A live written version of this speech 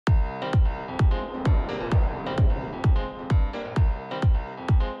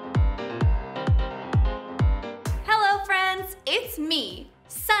me,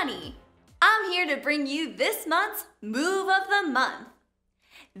 Sunny. I'm here to bring you this month's Move of the Month.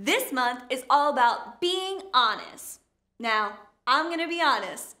 This month is all about being honest. Now, I'm gonna be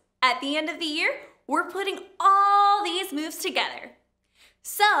honest. At the end of the year, we're putting all these moves together.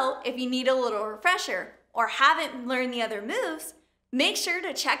 So, if you need a little refresher or haven't learned the other moves, make sure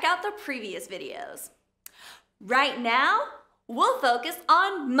to check out the previous videos. Right now, we'll focus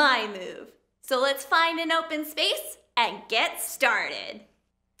on my move. So let's find an open space and get started.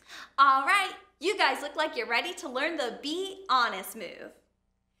 All right, you guys look like you're ready to learn the Be Honest move.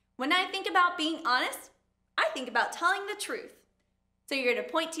 When I think about being honest, I think about telling the truth. So you're gonna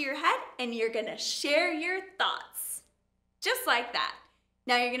point to your head and you're gonna share your thoughts. Just like that.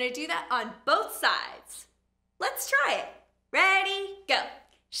 Now you're gonna do that on both sides. Let's try it. Ready, go.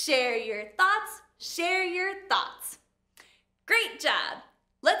 Share your thoughts, share your thoughts. Great job.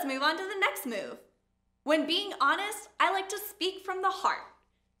 Let's move on to the next move. When being honest, I like to speak from the heart.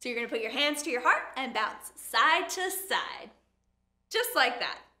 So you're gonna put your hands to your heart and bounce side to side. Just like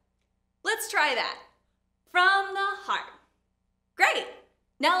that. Let's try that. From the heart. Great.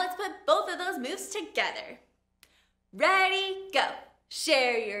 Now let's put both of those moves together. Ready, go.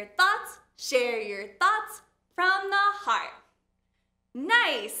 Share your thoughts from the heart.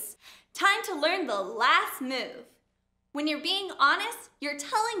 Nice. Time to learn the last move. When you're being honest, you're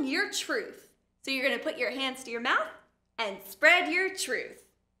telling your truth. So you're gonna put your hands to your mouth and spread your truth.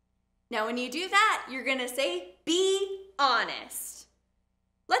 Now when you do that, you're gonna say, be honest.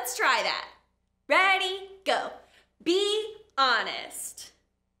 Let's try that. Ready, go. Be honest.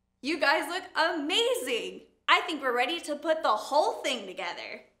 You guys look amazing. I think we're ready to put the whole thing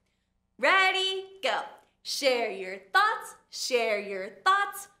together. Ready, go. Share your thoughts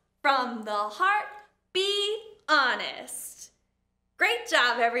from the heart. Be honest. Great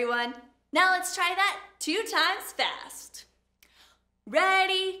job, everyone. Now let's try that 2 times fast.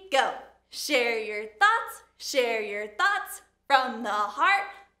 Ready, go. Share your thoughts from the heart.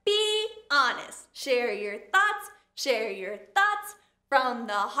 Be honest. Share your thoughts from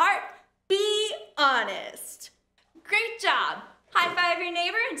the heart. Be honest. Great job. High five your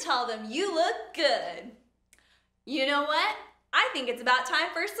neighbor and tell them you look good. You know what? I think it's about time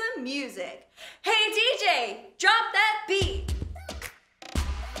for some music. Hey DJ, drop that beat.